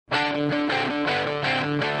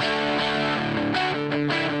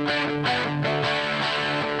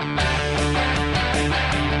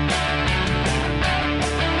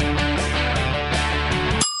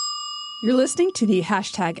You're listening to the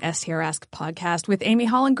hashtag STRask podcast with Amy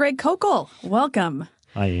Hall and Greg Kokel. Welcome.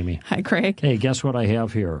 Hi, Amy. Hi, Greg. Hey, guess what I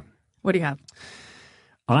have here? What do you have?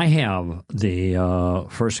 I have the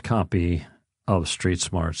first copy of Street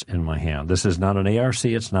Smarts in my hand. This is not an ARC.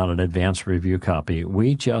 It's not an advanced review copy.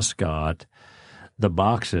 We just got the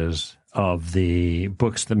boxes of the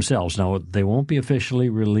books themselves. Now, they won't be officially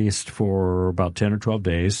released for about 10 or 12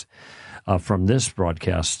 days from this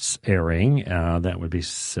broadcast's airing. That would be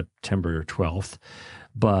September 12th.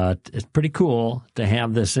 But it's pretty cool to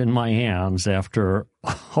have this in my hands after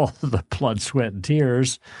all the blood, sweat, and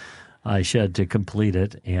tears I shed to complete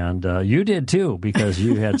it. And you did too, because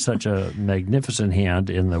you had such a magnificent hand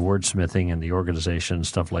in the wordsmithing and the organization,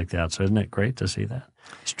 stuff like that. So isn't it great to see that?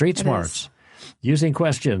 Street Smarts, using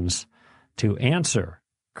questions to answer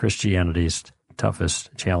Christianity's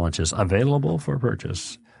toughest challenges, available for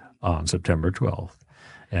purchase on September 12th.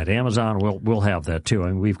 At Amazon, we'll have that too.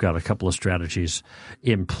 And we've got a couple of strategies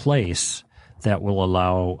in place that will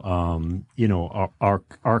allow,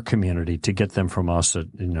 our community to get them from us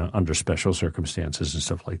under special circumstances and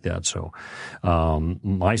stuff like that. So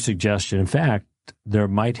my suggestion, in fact, there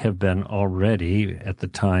might have been already at the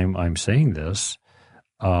time I'm saying this,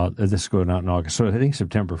 this is going out in August. So I think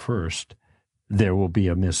September 1st, there will be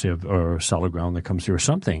a missive or solid ground that comes through or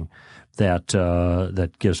something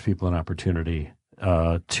that gives people an opportunity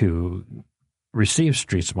to receive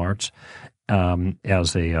Street Smarts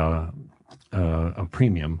as a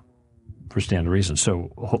premium for standard reason. So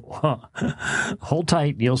hold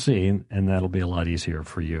tight, you'll see, and that'll be a lot easier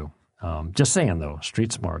for you. Just saying, though,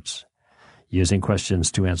 Street Smarts, using questions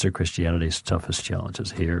to answer Christianity's toughest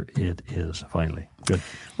challenges. Here it is, finally. Good.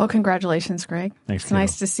 Well, congratulations, Greg. Thanks, It's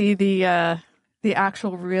nice to see the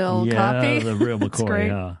actual real copy. Yeah, the real McCoy,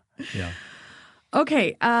 great. Yeah.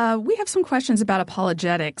 Okay, we have some questions about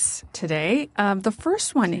apologetics today. The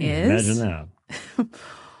first one is... Imagine that.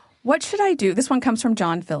 What should I do? This one comes from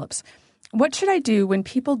John Phillips. What should I do when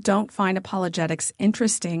people don't find apologetics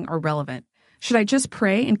interesting or relevant? Should I just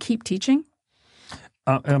pray and keep teaching?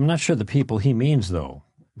 I'm not sure the people he means, though.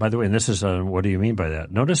 By the way, and this is what do you mean by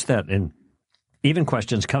that? Notice that in even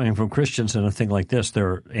questions coming from Christians and a thing like this, there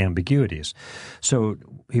are ambiguities. So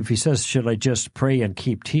if he says, should I just pray and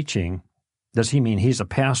keep teaching, does he mean he's a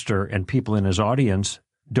pastor and people in his audience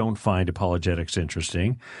don't find apologetics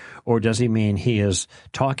interesting? Or does he mean he is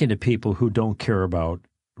talking to people who don't care about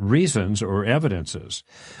reasons or evidences?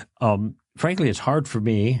 Frankly, it's hard for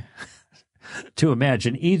me to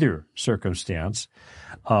imagine either circumstance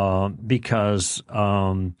because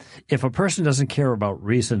if a person doesn't care about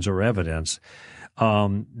reasons or evidence,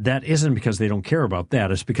 that isn't because they don't care about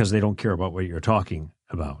that. It's because they don't care about what you're talking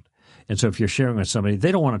about. And so if you're sharing with somebody,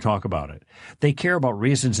 they don't want to talk about it. They care about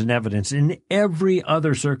reasons and evidence in every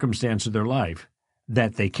other circumstance of their life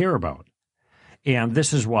that they care about. And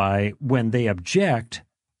this is why when they object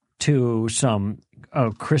to some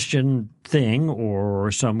Christian thing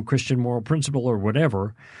or some Christian moral principle or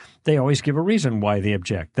whatever, they always give a reason why they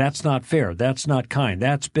object. That's not fair. That's not kind.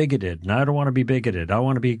 That's bigoted. And I don't want to be bigoted. I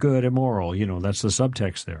want to be good and moral. That's the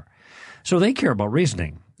subtext there. So they care about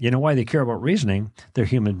reasoning. You know why they care about reasoning? They're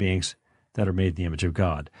human beings that are made in the image of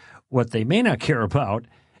God. What they may not care about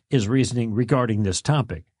is reasoning regarding this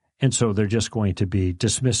topic. And so they're just going to be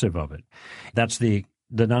dismissive of it. That's the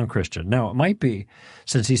non-Christian. Now, it might be,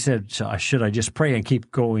 since he said, should I just pray and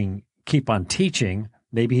keep on teaching?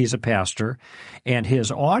 Maybe he's a pastor, and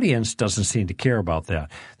his audience doesn't seem to care about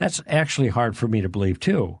that. That's actually hard for me to believe,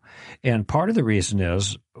 too. And part of the reason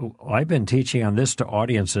is I've been teaching on this to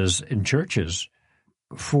audiences in churches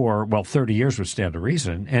for, 30 years with Stand to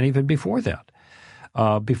Reason, and even before that,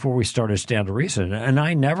 before we started Stand to Reason. And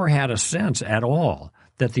I never had a sense at all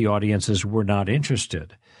that the audiences were not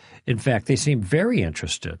interested. In fact, they seem very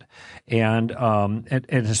interested, and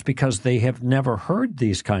it's because they have never heard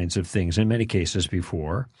these kinds of things in many cases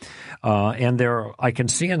before. And I can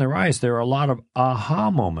see in their eyes there are a lot of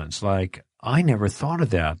aha moments, like I never thought of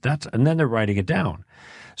that. And then they're writing it down.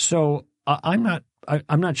 So I'm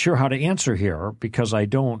not sure how to answer here because I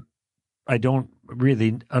don't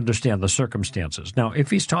really understand the circumstances. Now,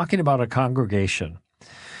 if he's talking about a congregation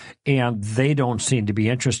and they don't seem to be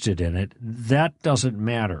interested in it, that doesn't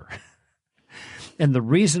matter. And the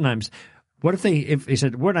reason if he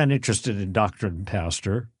said, we're not interested in doctrine,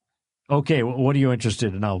 Pastor, okay, well, what are you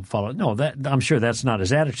interested in? I'll follow. No, I'm sure that's not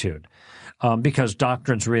his attitude because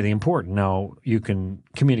doctrine's really important. Now, you can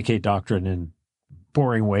communicate doctrine in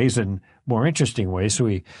boring ways and more interesting ways.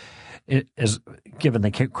 So given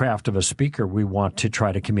the craft of a speaker, we want to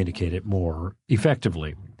try to communicate it more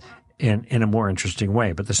effectively. In a more interesting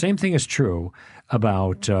way. But the same thing is true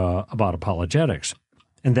about apologetics.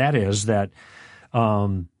 And that is that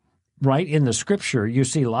right in the Scripture, you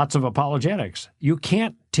see lots of apologetics. You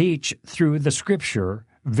can't teach through the Scripture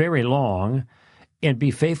very long and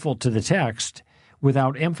be faithful to the text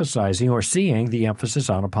without emphasizing or seeing the emphasis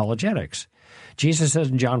on apologetics. Jesus says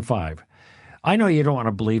in John 5, I know you don't want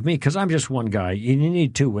to believe me because I'm just one guy. You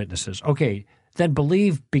need two witnesses. Okay, then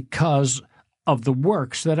believe because of the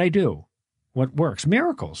works that I do. What works?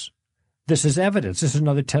 Miracles. This is evidence. This is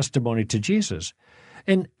another testimony to Jesus.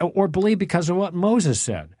 Or believe because of what Moses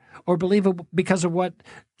said. Or believe because of what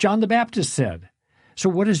John the Baptist said. So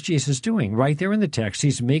what is Jesus doing? Right there in the text,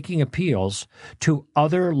 he's making appeals to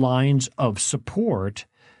other lines of support,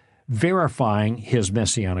 verifying his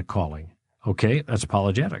messianic calling. Okay, that's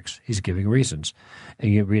apologetics. He's giving reasons.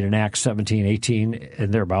 And you read in Acts 17, 18,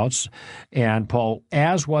 and thereabouts, and Paul,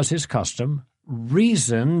 as was his custom,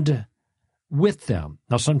 reasoned with them.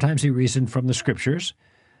 Now, sometimes he reasoned from the Scriptures.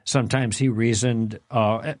 Sometimes he reasoned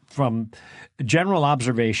from general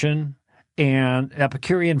observation and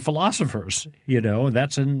Epicurean philosophers, and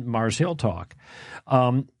that's in Mars Hill Talk.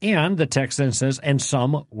 And the text then says, and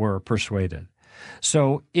some were persuaded.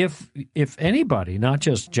 So if anybody, not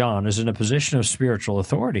just John, is in a position of spiritual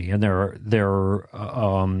authority, and they're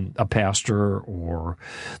a pastor or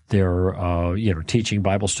they're teaching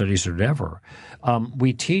Bible studies or whatever,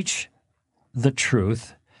 we teach the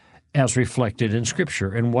truth as reflected in Scripture.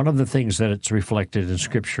 And one of the things that it's reflected in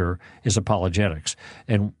Scripture is apologetics.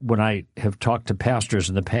 And when I have talked to pastors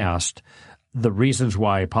in the past, the reasons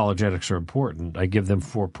why apologetics are important, I give them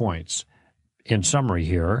 4 points. In summary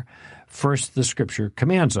here, first, the Scripture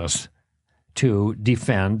commands us to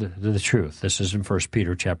defend the truth. This is in 1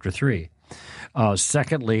 Peter chapter 3.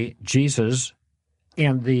 Secondly, Jesus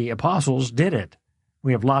and the apostles did it.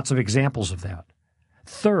 We have lots of examples of that.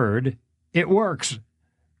 Third, it works.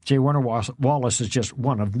 J. Warner Wallace is just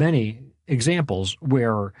one of many examples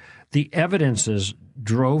where the evidences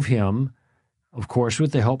drove him, of course,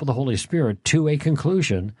 with the help of the Holy Spirit, to a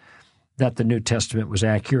conclusion that the New Testament was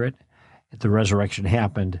accurate, the resurrection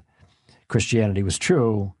happened, Christianity was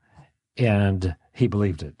true, and he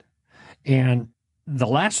believed it. And the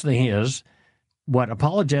last thing is, what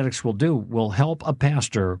apologetics will do will help a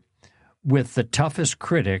pastor with the toughest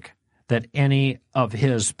critic that any of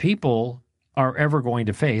his people are ever going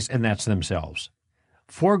to face, and that's themselves.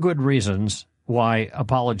 4 good reasons why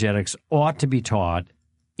apologetics ought to be taught,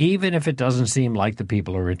 even if it doesn't seem like the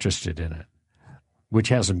people are interested in it, which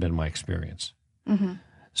hasn't been my experience. Mm-hmm.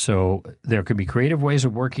 So there could be creative ways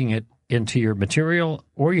of working it into your material,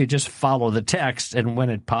 or you just follow the text, and when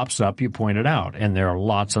it pops up, you point it out. And there are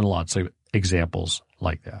lots and lots of examples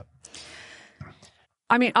like that.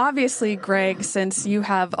 I mean, obviously, Greg, since you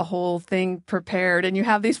have a whole thing prepared and you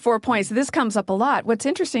have these 4 points, this comes up a lot. What's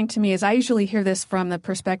interesting to me is I usually hear this from the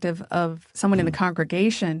perspective of someone in the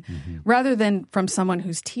congregation rather than from someone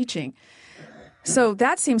who's teaching. So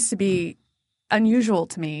that seems to be unusual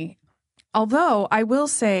to me. Although I will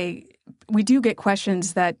say we do get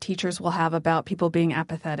questions that teachers will have about people being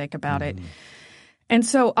apathetic about it. And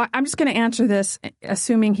so I'm just going to answer this,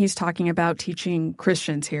 assuming he's talking about teaching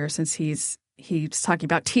Christians here, since he's talking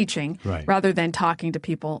about teaching rather than talking to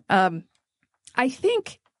people. I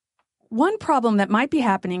think one problem that might be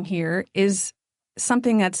happening here is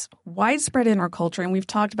something that's widespread in our culture, and we've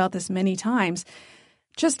talked about this many times,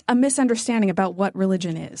 just a misunderstanding about what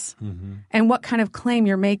religion is and what kind of claim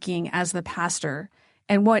you're making as the pastor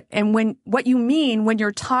and what you mean when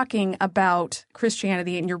you're talking about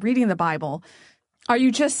Christianity and you're reading the Bible. Are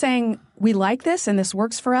you just saying, we like this and this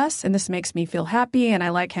works for us and this makes me feel happy and I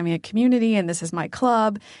like having a community and this is my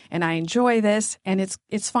club and I enjoy this and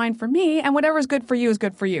it's fine for me and whatever is good for you is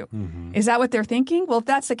good for you? Is that what they're thinking? Well, if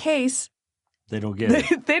that's the case, they don't get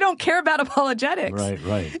it. They don't care about apologetics.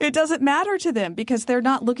 Right. It doesn't matter to them because they're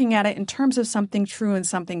not looking at it in terms of something true and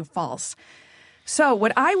something false. So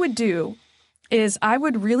what I would do is I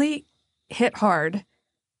would really hit hard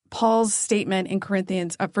Paul's statement in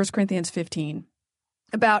 1 Corinthians 15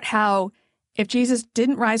 about how if Jesus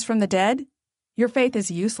didn't rise from the dead, your faith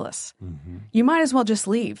is useless. You might as well just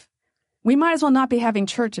leave. We might as well not be having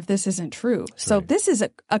church if this isn't true. So this is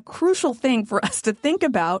a crucial thing for us to think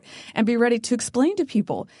about and be ready to explain to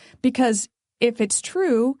people. Because if it's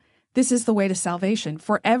true, this is the way to salvation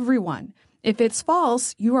for everyone. If it's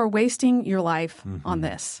false, you are wasting your life on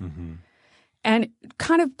this. And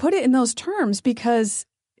kind of put it in those terms because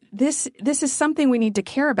this is something we need to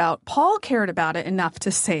care about. Paul cared about it enough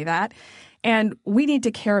to say that, and we need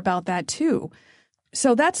to care about that too.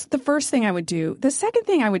 So that's the first thing I would do. The second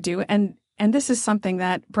thing I would do, and this is something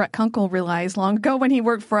that Brett Kunkle realized long ago when he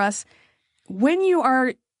worked for us, when you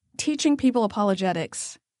are teaching people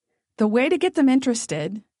apologetics, the way to get them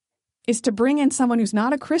interested is to bring in someone who's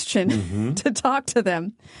not a Christian to talk to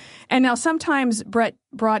them. And now sometimes Brett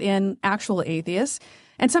brought in actual atheists,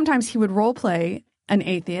 and sometimes he would role play an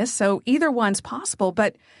atheist. So either one's possible,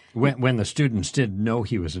 but when the students didn't know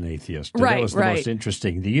he was an atheist. Right, that was the right. most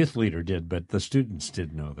interesting. The youth leader did, but the students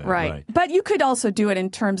didn't know that. Right. But you could also do it in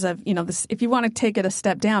terms of, this, if you want to take it a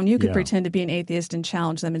step down, you could pretend to be an atheist and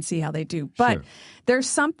challenge them and see how they do. But there's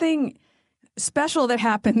something special that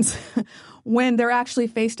happens when they're actually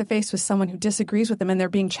face-to-face with someone who disagrees with them and they're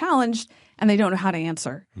being challenged and they don't know how to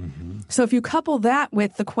answer. So if you couple that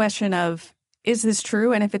with the question of, is this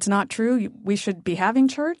true? And if it's not true, we should be having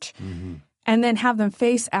church. And then have them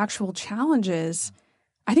face actual challenges,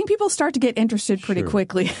 I think people start to get interested pretty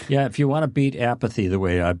quickly. Yeah, if you want to beat apathy, the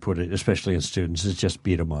way I put it, especially in students, is just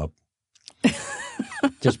beat them up.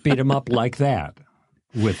 Just beat them up like that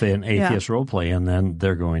with an atheist role play, and then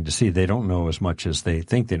they're going to see they don't know as much as they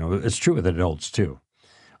think they know. It's true with adults, too.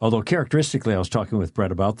 Although characteristically, I was talking with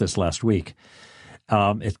Brett about this last week.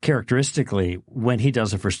 Characteristically, when he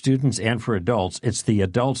does it for students and for adults, it's the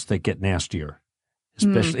adults that get nastier.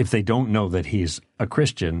 Especially if they don't know that he's a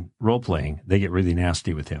Christian role-playing, they get really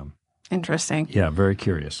nasty with him. Interesting. Yeah, very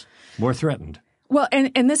curious. More threatened. Well,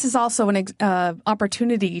 and this is also an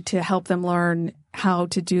opportunity to help them learn how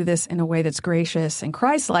to do this in a way that's gracious and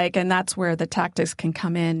Christ-like, and that's where the tactics can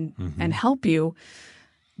come in and help you.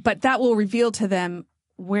 But that will reveal to them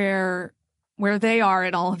where they are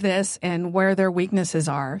in all of this and where their weaknesses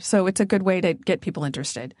are. So it's a good way to get people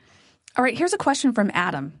interested. All right, here's a question from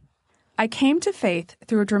Adam. I came to faith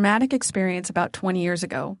through a dramatic experience about 20 years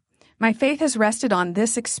ago. My faith has rested on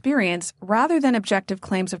this experience rather than objective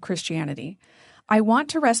claims of Christianity. I want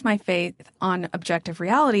to rest my faith on objective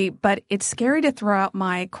reality, but it's scary to throw out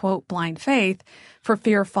my, quote, blind faith for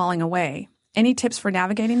fear of falling away. Any tips for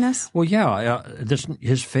navigating this? Well, yeah.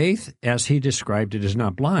 His faith, as he described it, is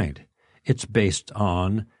not blind. It's based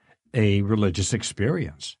on a religious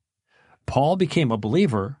experience. Paul became a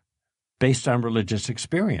believer based on religious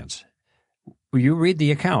experience. You read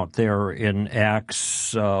the account there in Acts,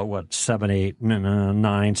 7, 8,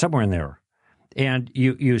 9, somewhere in there. And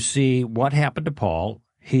you see what happened to Paul.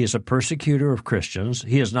 He is a persecutor of Christians.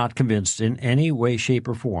 He is not convinced in any way, shape,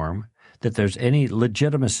 or form that there's any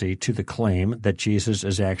legitimacy to the claim that Jesus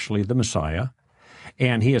is actually the Messiah.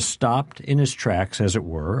 And he is stopped in his tracks, as it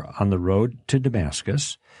were, on the road to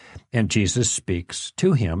Damascus. And Jesus speaks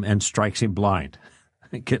to him and strikes him blind.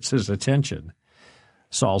 It gets his attention.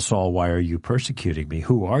 Saul, Saul, why are you persecuting me?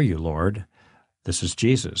 Who are you, Lord? This is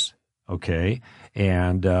Jesus, okay?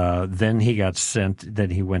 And then he got sent, then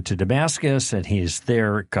he went to Damascus, and he's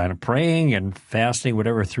there kind of praying and fasting,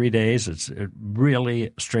 whatever, 3 days. It's a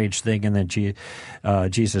really strange thing. And then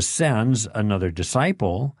Jesus sends another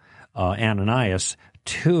disciple, Ananias,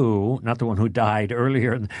 to, not the one who died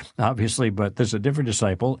earlier, obviously, but there's a different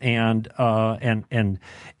disciple, and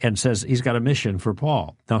says he's got a mission for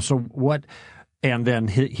Paul. Now, so what... And then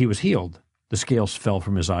he was healed. The scales fell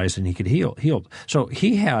from his eyes, and he could healed. So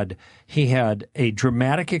he had a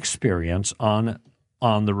dramatic experience on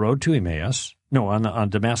the road to Emmaus. No, on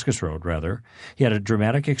Damascus Road, rather. He had a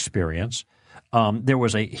dramatic experience. There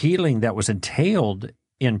was a healing that was entailed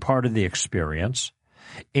in part of the experience,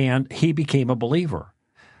 and he became a believer.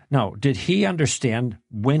 Now, did he understand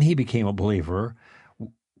when he became a believer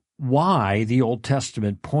why the Old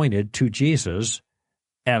Testament pointed to Jesus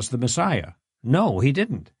as the Messiah? No, he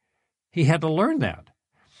didn't. He had to learn that.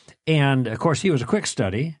 And, of course, he was a quick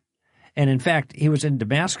study. And, in fact, he was in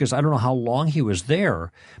Damascus. I don't know how long he was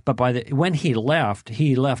there, but when he left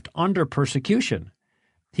under persecution.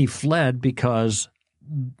 He fled because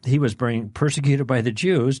he was being persecuted by the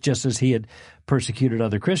Jews, just as he had persecuted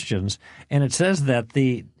other Christians. And it says that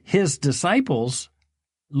his disciples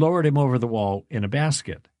lowered him over the wall in a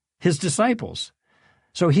basket. His disciples.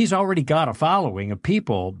 So he's already got a following of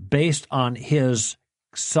people based on his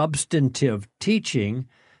substantive teaching,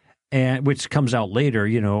 and which comes out later,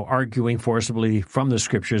 arguing forcibly from the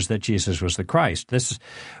Scriptures that Jesus was the Christ. This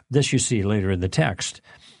you see later in the text.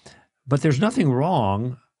 But there's nothing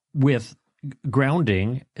wrong with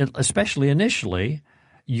grounding, especially initially,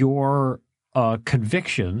 your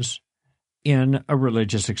convictions in a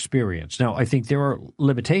religious experience. Now, I think there are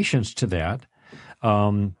limitations to that.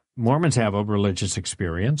 Mormons have a religious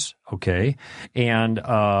experience, okay, and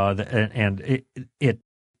it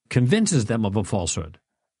convinces them of a falsehood,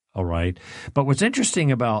 all right? But what's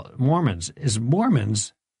interesting about Mormons is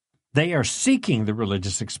they are seeking the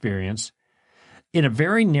religious experience in a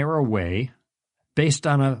very narrow way based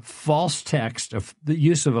on a false text,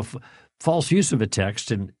 false use of a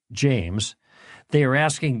text in James. They are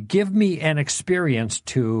asking, give me an experience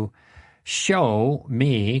to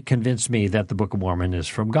convince me that the Book of Mormon is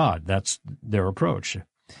from God. That's their approach.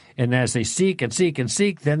 And as they seek and seek and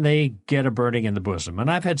seek, then they get a burning in the bosom. And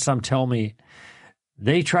I've had some tell me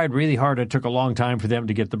they tried really hard. It took a long time for them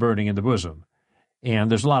to get the burning in the bosom. And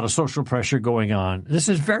there's a lot of social pressure going on. This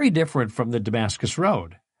is very different from the Damascus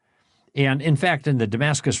Road. And in fact, in the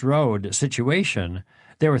Damascus Road situation,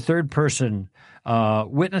 there were third-person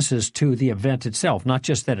witnesses to the event itself, not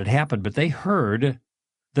just that it happened, but they heard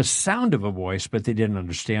the sound of a voice, but they didn't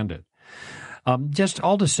understand it. Just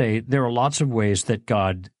all to say, there are lots of ways that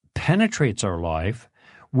God penetrates our life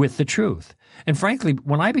with the truth. And frankly,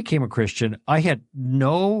 when I became a Christian, I had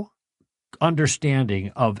no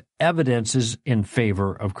understanding of evidences in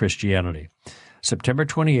favor of Christianity. September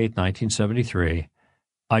 28, 1973,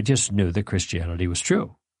 I just knew that Christianity was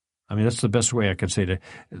true. I mean, that's the best way I could say it.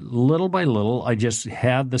 Little by little, I just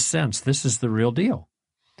had the sense this is the real deal.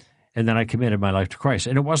 And then I committed my life to Christ.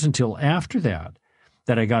 And it wasn't until after that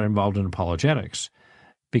that I got involved in apologetics,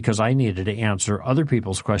 because I needed to answer other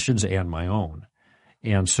people's questions and my own.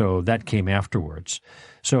 And so that came afterwards.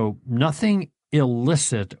 So nothing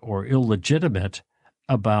illicit or illegitimate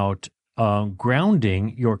about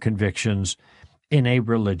grounding your convictions in a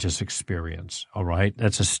religious experience, all right?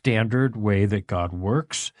 That's a standard way that God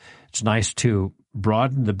works. It's nice to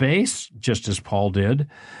broaden the base, just as Paul did,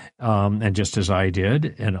 and just as I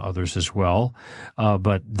did, and others as well.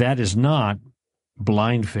 But that is not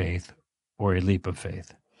blind faith or a leap of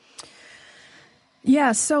faith.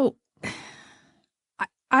 Yeah, so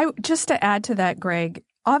I just to add to that, Greg,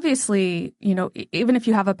 obviously, even if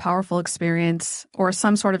you have a powerful experience or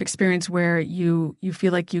some sort of experience where you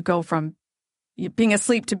feel like you go from being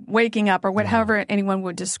asleep to waking up or whatever anyone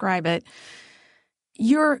would describe it,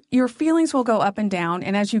 your feelings will go up and down.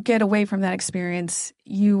 And as you get away from that experience,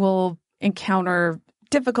 you will encounter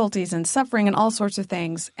difficulties and suffering and all sorts of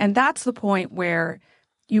things. And that's the point where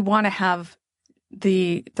you want to have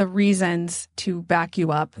the reasons to back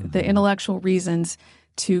you up, the intellectual reasons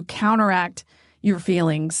to counteract your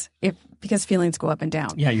feelings because feelings go up and down.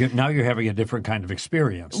 Yeah, now you're having a different kind of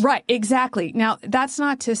experience. Right, exactly. Now, that's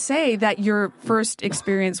not to say that your first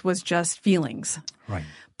experience was just feelings. Right.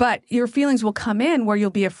 But your feelings will come in where you'll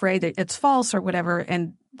be afraid that it's false or whatever,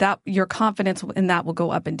 and that your confidence in that will go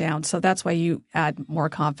up and down. So that's why you add more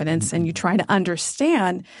confidence and you try to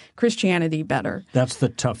understand Christianity better. That's the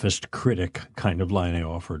toughest critic kind of line I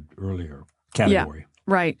offered earlier, category. Yeah,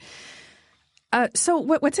 right. So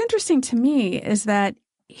what's interesting to me is that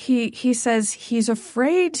he says he's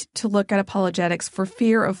afraid to look at apologetics for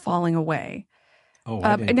fear of falling away. Oh,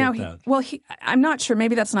 I didn't get that. Well, I'm not sure.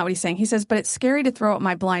 Maybe that's not what he's saying. He says, but it's scary to throw out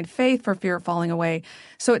my blind faith for fear of falling away.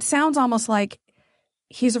 So it sounds almost like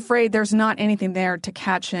he's afraid there's not anything there to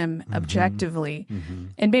catch him objectively. Mm-hmm.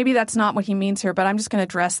 And maybe that's not what he means here, but I'm just going to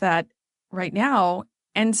address that right now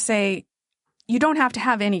and say you don't have to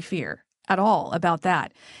have any fear at all about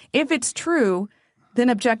that. If it's true, then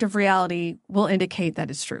objective reality will indicate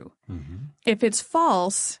that it's true. Mm-hmm. If it's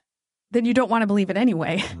false, then you don't want to believe it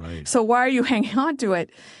anyway. Right. So why are you hanging on to it?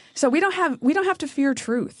 So we don't have to fear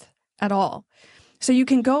truth at all. So you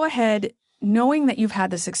can go ahead knowing that you've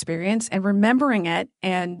had this experience and remembering it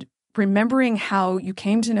and remembering how you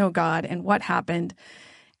came to know God and what happened.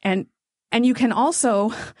 And you can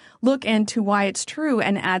also look into why it's true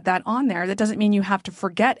and add that on there. That doesn't mean you have to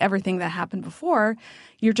forget everything that happened before.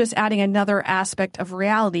 You're just adding another aspect of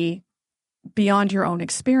reality beyond your own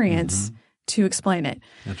experience to explain it.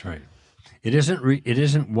 That's right. It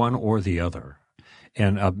isn't one or the other.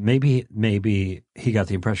 And maybe he got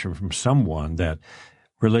the impression from someone that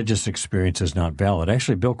religious experience is not valid.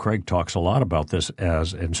 Actually, Bill Craig talks a lot about this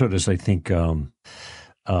and so does, I think, Helen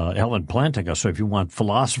Plantinga. So if you want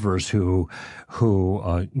philosophers who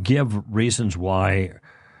give reasons why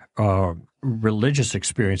religious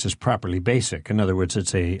experience is properly basic, in other words,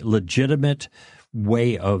 it's a legitimate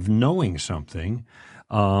way of knowing something,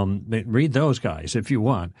 read those guys if you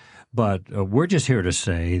want. But we're just here to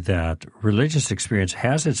say that religious experience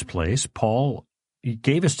has its place. Paul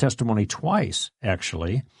gave his testimony twice,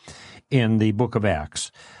 actually, in the book of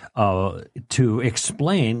Acts to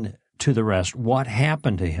explain to the rest what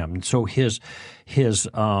happened to him. So his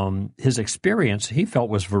experience, he felt,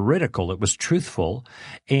 was veridical. It was truthful,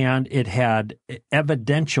 and it had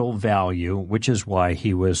evidential value, which is why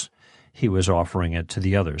he was offering it to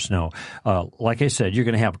the others. Now, like I said, you're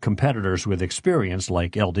going to have competitors with experience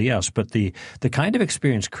like LDS, but the kind of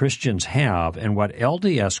experience Christians have and what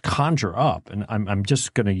LDS conjure up, and I'm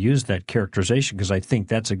just going to use that characterization because I think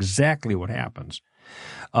that's exactly what happens,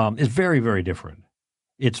 is very, very different.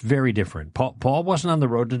 It's very different. Paul wasn't on the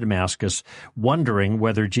road to Damascus wondering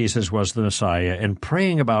whether Jesus was the Messiah and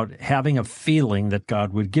praying about having a feeling that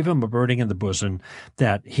God would give him a burning in the bosom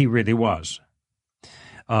that he really was.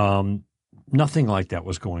 Nothing like that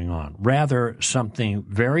was going on. Rather, something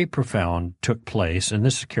very profound took place, and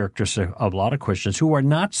this is characteristic of a lot of Christians who are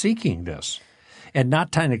not seeking this and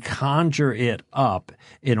not trying to conjure it up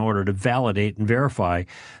in order to validate and verify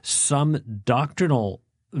some doctrinal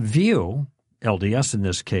view, LDS in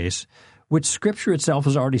this case, which Scripture itself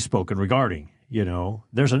has already spoken regarding. You know,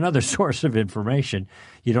 there's another source of information.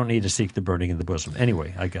 You don't need to seek the burning in the bosom.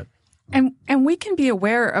 Anyway, I got. And we can be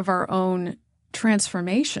aware of our own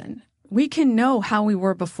transformation. We can know how we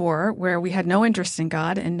were before, where we had no interest in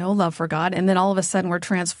God and no love for God, and then all of a sudden we're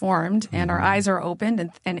transformed and our eyes are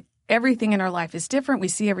opened and everything in our life is different. We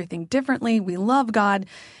see everything differently. We love God.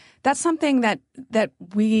 That's something that's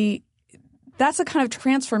a kind of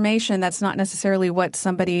transformation that's not necessarily what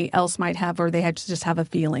somebody else might have, or they had to just have a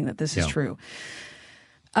feeling that this is true.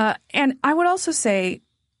 And I would also say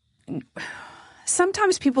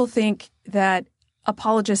sometimes people think that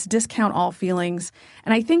apologists discount all feelings,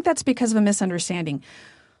 and I think that's because of a misunderstanding.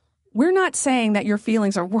 We're not saying that your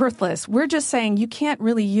feelings are worthless. We're just saying you can't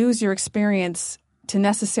really use your experience to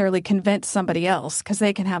necessarily convince somebody else because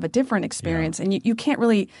they can have a different experience, and you can't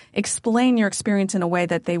really explain your experience in a way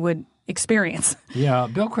that they would experience. Yeah,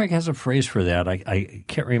 Bill Craig has a phrase for that. I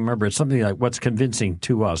can't remember. It's something like what's convincing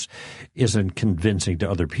to us isn't convincing to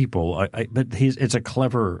other people. But it's a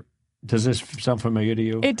clever. Does this sound familiar to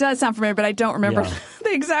you? It does sound familiar, but I don't remember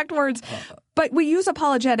the exact words. But we use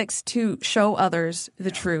apologetics to show others the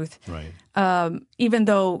truth, right? Even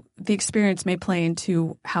though the experience may play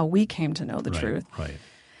into how we came to know the truth. Right.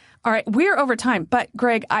 All right, we're over time. But,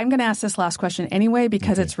 Greg, I'm going to ask this last question anyway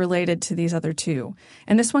because it's related to these other two.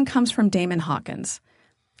 And this one comes from Damon Hawkins.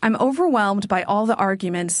 I'm overwhelmed by all the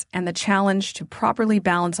arguments and the challenge to properly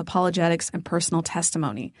balance apologetics and personal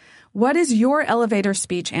testimony. What is your elevator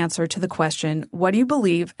speech answer to the question, what do you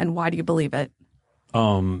believe and why do you believe it?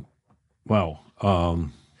 Well,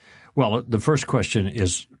 the first question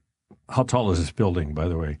is, how tall is this building, by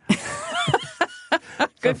the way?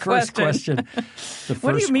 Good question. The first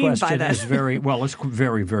what do you mean question by that? is it's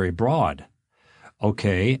very, very broad.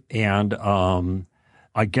 Okay. And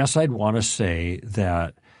I guess I'd want to say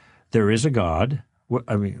that there is a God.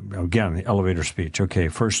 I mean, again, the elevator speech. Okay,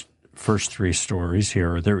 first three stories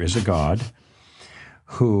here. There is a God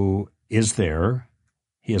who is there.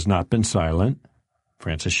 He has not been silent.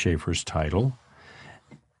 Francis Schaeffer's title.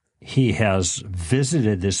 He has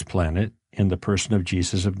visited this planet in the person of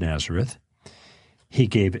Jesus of Nazareth. He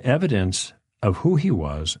gave evidence of who he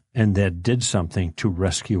was and that did something to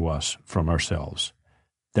rescue us from ourselves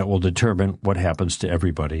that will determine what happens to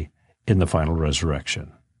everybody in the final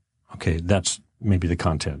resurrection. Okay, that's maybe the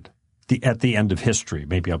content. At the end of history,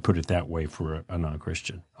 maybe I'll put it that way for a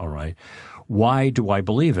non-Christian, all right? Why do I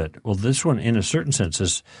believe it? Well, this one, in a certain sense,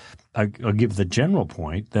 is I'll give the general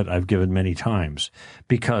point that I've given many times,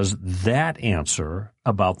 because that answer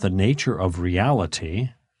about the nature of reality,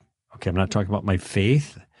 okay, I'm not talking about my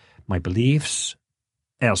faith, my beliefs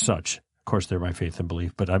as such. Of course, they're my faith and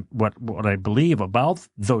belief, but what I believe about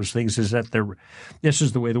those things is that this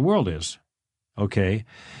is the way the world is. Okay,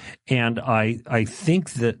 and I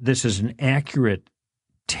think that this is an accurate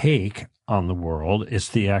take on the world. It's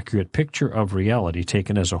the accurate picture of reality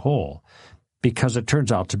taken as a whole, because it turns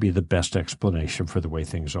out to be the best explanation for the way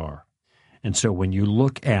things are. And so when you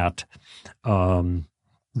look at the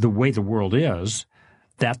way the world is,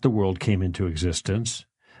 that the world came into existence,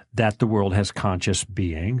 that the world has conscious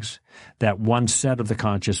beings, that one set of the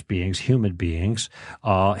conscious beings, human beings,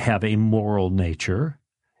 have a moral nature.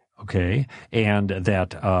 Okay, and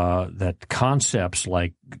that concepts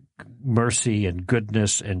like mercy and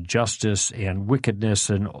goodness and justice and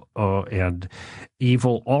wickedness and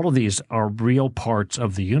evil, all of these are real parts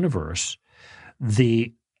of the universe.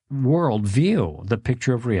 The world view, the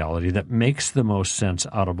picture of reality that makes the most sense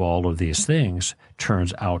out of all of these things,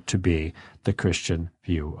 turns out to be the Christian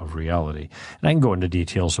view of reality. And I can go into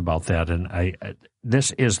details about that. And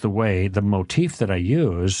this is the motif that I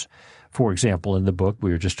use. For example, in the book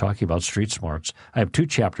we were just talking about, Street Smarts, I have 2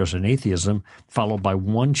 chapters on atheism, followed by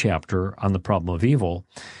 1 chapter on the problem of evil.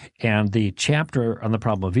 And the chapter on the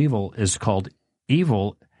problem of evil is called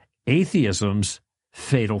Evil, Atheism's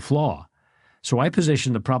Fatal Flaw. So I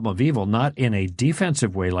position the problem of evil not in a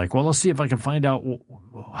defensive way, like, well, let's see if I can find out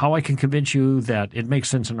how I can convince you that it makes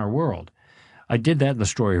sense in our world. I did that in the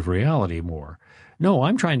story of reality more. No,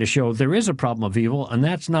 I'm trying to show there is a problem of evil, and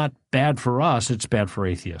that's not bad for us, it's bad for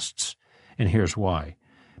atheists. And here's why.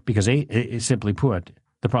 Because, simply put,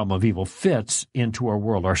 the problem of evil fits into our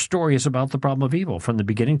world. Our story is about the problem of evil from the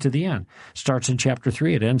beginning to the end. Starts in chapter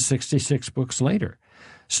 3. It ends 66 books later.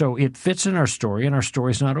 So it fits in our story, and our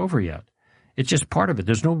story's not over yet. It's just part of it.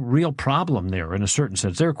 There's no real problem there in a certain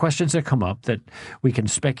sense. There are questions that come up that we can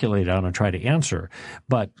speculate on and try to answer.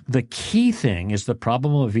 But the key thing is the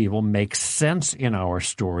problem of evil makes sense in our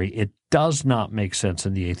story. It does not make sense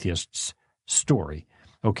in the atheist's story.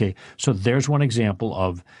 Okay, so there's one example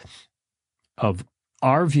of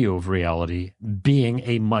our view of reality being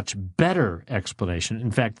a much better explanation,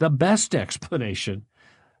 in fact, the best explanation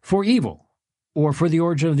for evil, or for the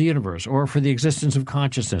origin of the universe, or for the existence of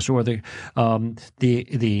consciousness, or the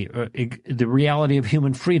reality of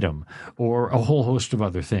human freedom, or a whole host of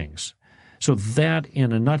other things. So that,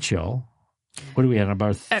 in a nutshell, what do we have,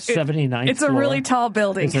 about 79th It's a floor? really tall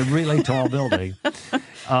building. It's a really tall building.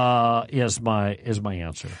 Is my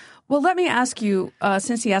answer. Well, let me ask you,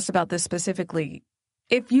 since he asked about this specifically,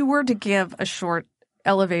 if you were to give a short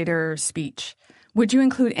elevator speech, would you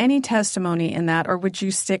include any testimony in that, or would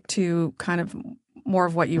you stick to kind of more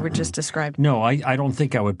of what you were just described? No, I don't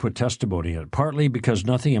think I would put testimony in it, partly because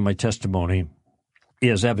nothing in my testimony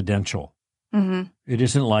is evidential. Mm-hmm. It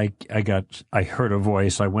isn't like I heard a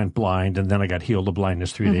voice, I went blind, and then I got healed of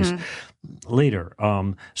blindness 3 days later.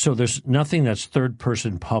 So there's nothing that's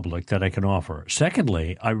third-person public that I can offer.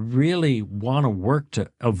 Secondly, I really want to work to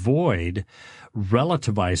avoid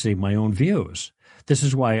relativizing my own views. This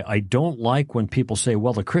is why I don't like when people say,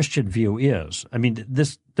 well, the Christian view is. I mean,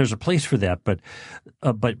 there's a place for that, but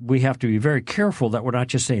we have to be very careful that we're not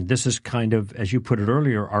just saying this is kind of, as you put it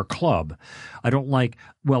earlier, our club. I don't like,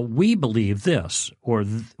 well, we believe this, or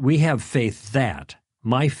we have faith that.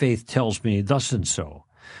 My faith tells me thus and so.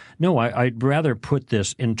 No, I'd rather put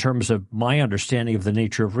this in terms of my understanding of the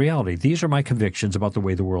nature of reality. These are my convictions about the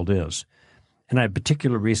way the world is. And I have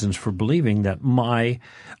particular reasons for believing that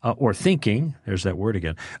or thinking, there's that word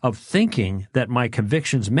again, of thinking that my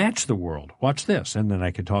convictions match the world. Watch this, and then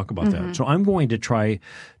I can talk about that. So I'm going to try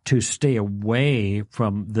to stay away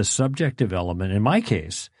from the subjective element, in my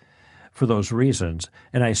case, for those reasons.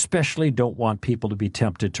 And I especially don't want people to be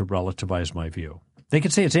tempted to relativize my view. They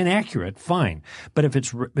can say it's inaccurate, fine. But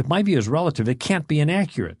if my view is relative, it can't be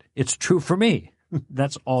inaccurate. It's true for me.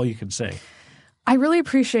 That's all you can say. I really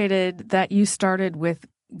appreciated that you started with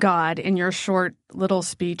God in your short little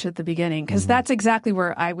speech at the beginning, because that's exactly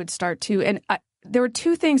where I would start too. And there were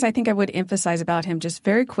two things I think I would emphasize about him just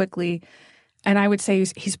very quickly. And I would say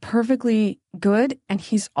he's perfectly good, and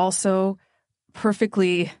he's also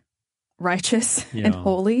perfectly righteous and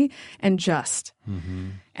holy and just.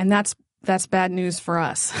 And that's bad news for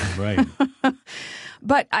us. Right.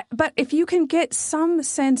 But if you can get some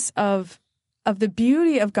sense of the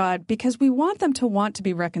beauty of God, because we want them to want to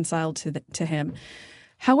be reconciled to him.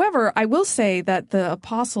 However, I will say that the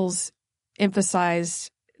apostles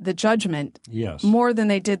emphasized the judgment more than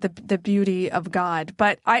they did the beauty of God.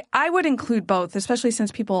 But I would include both, especially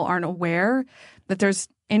since people aren't aware that there's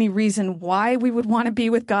any reason why we would want to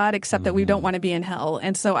be with God except that we don't want to be in hell.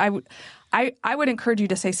 And so I would encourage you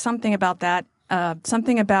to say something about that,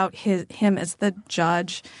 something about him as the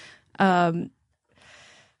judge.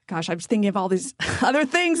 Gosh, I'm just thinking of all these other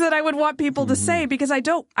things that I would want people to say, because I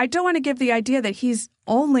don't want to give the idea that he's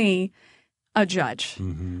only a judge.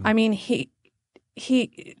 I mean,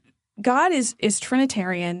 God is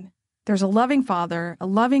Trinitarian. There's a loving Father, a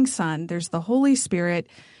loving Son. There's the Holy Spirit.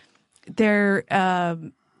 That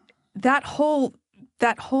whole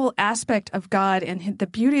aspect of God and the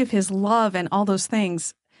beauty of his love and all those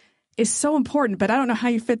things is so important, but I don't know how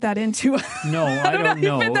you fit that into. No, I don't know.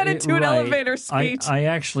 How you fit that into an elevator speech. I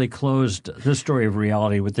actually closed the story of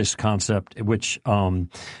reality with this concept, which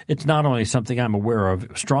it's not only something I'm aware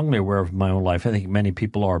of, strongly aware of in my own life. I think many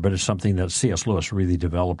people are, but it's something that C.S. Lewis really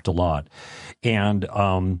developed a lot. And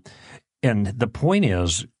the point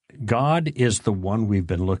is, God is the one we've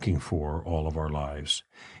been looking for all of our lives.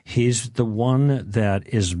 He's the one that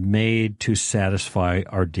is made to satisfy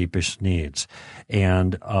our deepest needs.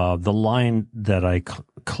 And the line that I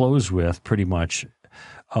close with pretty much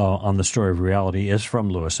on the story of reality is from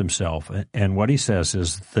Lewis himself. And what he says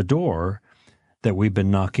is the door that we've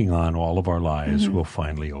been knocking on all of our lives will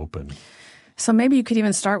finally open. So maybe you could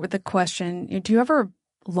even start with the question, do you ever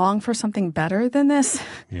long for something better than this?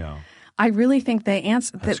 Yeah. I really think the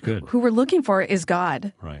answer who we're looking for is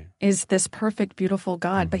God, right? Is this perfect, beautiful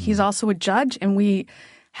God. But he's also a judge, and we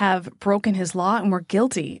have broken his law, and we're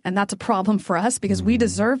guilty. And that's a problem for us because we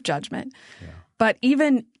deserve judgment. Yeah. But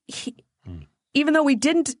even though we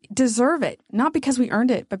didn't deserve it, not because we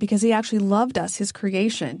earned it, but because he actually loved us, his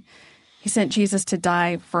creation, he sent Jesus to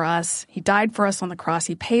die for us. He died for us on the cross.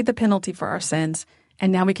 He paid the penalty for our sins.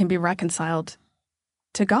 and now we can be reconciled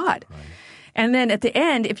to God. Right. And then at the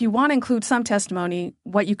end, if you want to include some testimony,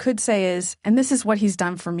 what you could say is, and this is what he's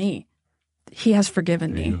done for me. He has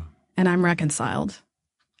forgiven me, and I'm reconciled,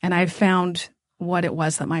 and I've found what it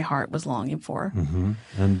was that my heart was longing for. Mm-hmm.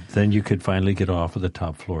 And then you could finally get off of the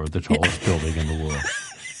top floor of the tallest building in the world.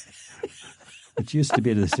 It used to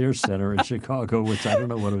be the Sears Center in Chicago, which I don't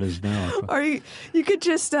know what it is now. Or you could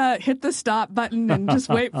just hit the stop button and just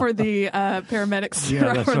wait for the paramedics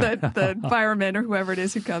or the firemen or whoever it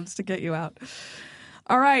is who comes to get you out.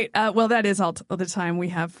 All right. Well, that is all the time we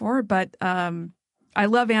have for, but I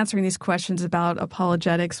love answering these questions about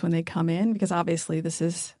apologetics when they come in, because obviously this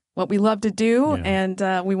is what we love to do, and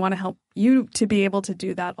we want to help you to be able to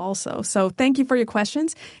do that also. So thank you for your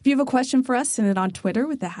questions. If you have a question for us, send it on Twitter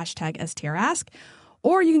with the hashtag STRask,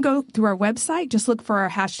 or you can go through our website. Just look for our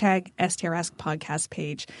hashtag STRask podcast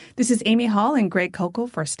page. This is Amy Hall and Greg Kokel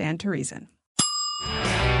for Stand to Reason.